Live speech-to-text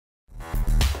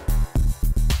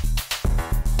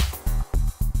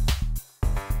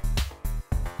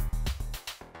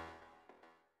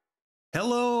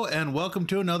Hello and welcome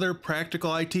to another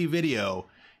Practical IT video.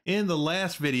 In the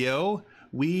last video,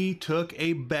 we took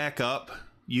a backup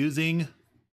using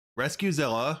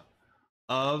Rescuezilla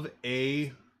of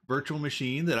a virtual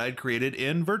machine that I'd created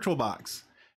in Virtualbox.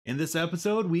 In this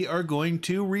episode, we are going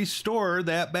to restore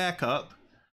that backup,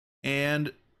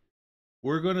 and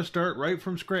we're going to start right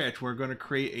from scratch. We're going to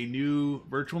create a new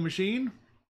virtual machine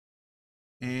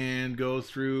and go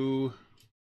through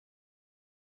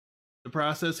the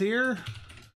process here.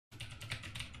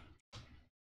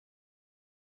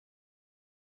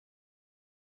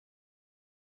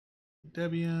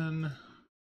 Debian,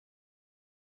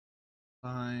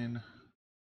 fine.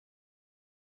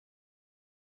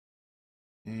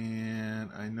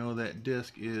 And I know that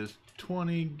disk is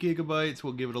 20 gigabytes.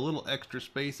 We'll give it a little extra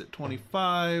space at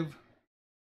 25.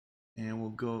 And we'll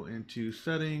go into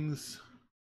settings.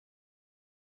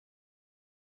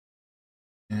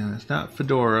 And it's not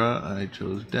Fedora, I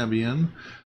chose Debian.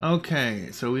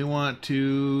 Okay, so we want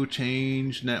to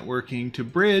change networking to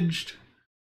bridged.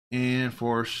 And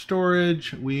for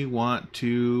storage, we want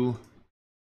to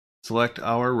select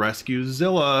our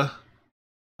Rescuezilla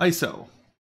ISO.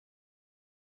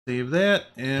 Save that,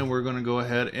 and we're going to go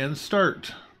ahead and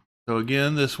start. So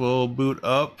again, this will boot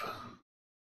up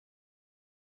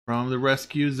from the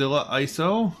Rescuezilla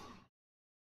ISO.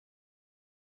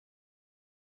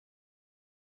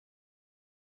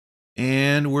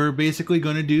 And we're basically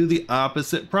going to do the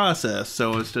opposite process.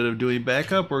 So instead of doing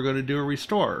backup, we're going to do a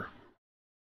restore.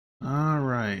 All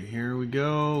right, here we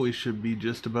go. We should be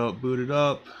just about booted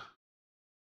up.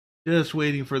 Just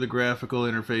waiting for the graphical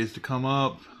interface to come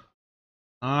up.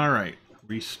 All right,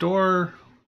 restore.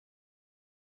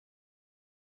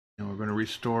 And we're going to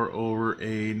restore over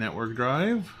a network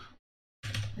drive.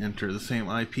 Enter the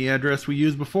same IP address we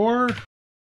used before.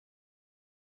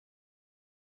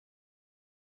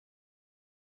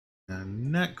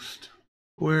 And next,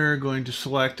 we're going to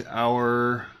select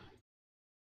our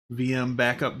VM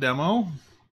backup demo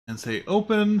and say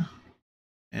open,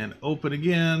 and open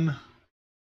again.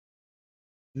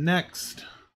 Next,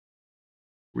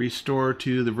 restore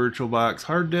to the Virtualbox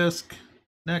hard disk.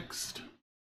 Next,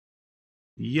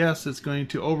 yes, it's going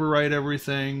to overwrite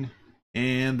everything,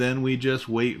 and then we just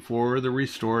wait for the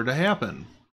restore to happen.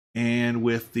 And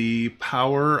with the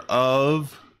power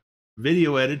of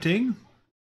video editing,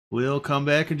 we'll come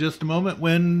back in just a moment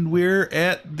when we're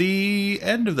at the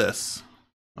end of this.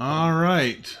 All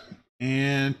right,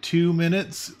 and 2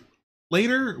 minutes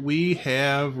later, we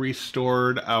have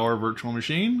restored our virtual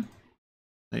machine.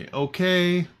 Say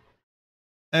OK,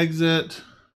 exit,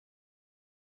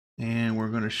 and we're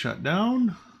going to shut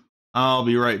down. I'll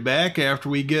be right back after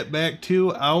we get back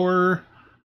to our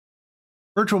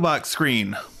Virtualbox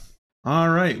screen. All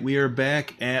right, we are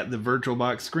back at the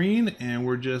Virtualbox screen, and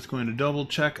we're just going to double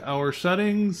check our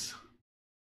settings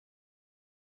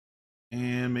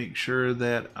and make sure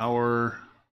that our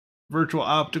virtual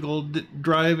optical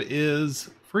drive is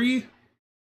free.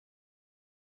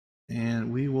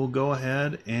 And we will go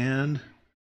ahead and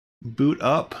boot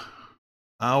up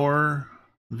our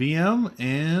VM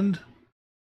and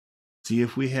see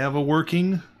if we have a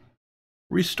working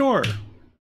restore.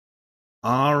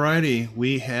 Alrighty,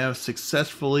 we have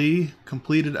successfully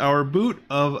completed our boot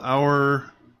of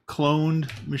our cloned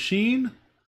machine,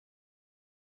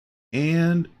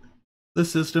 and the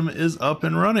system is up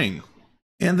and running.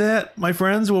 And that, my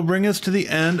friends, will bring us to the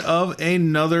end of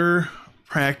another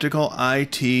Practical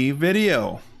IT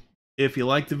video. If you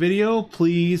like the video,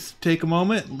 please take a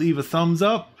moment, leave a thumbs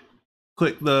up,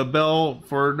 click the bell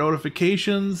for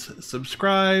notifications,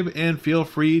 subscribe, and feel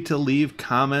free to leave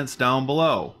comments down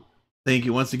below. Thank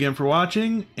you once again for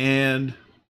watching, and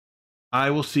I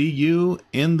will see you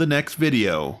in the next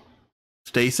video.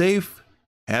 Stay safe,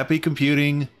 happy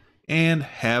computing, and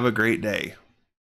have a great day.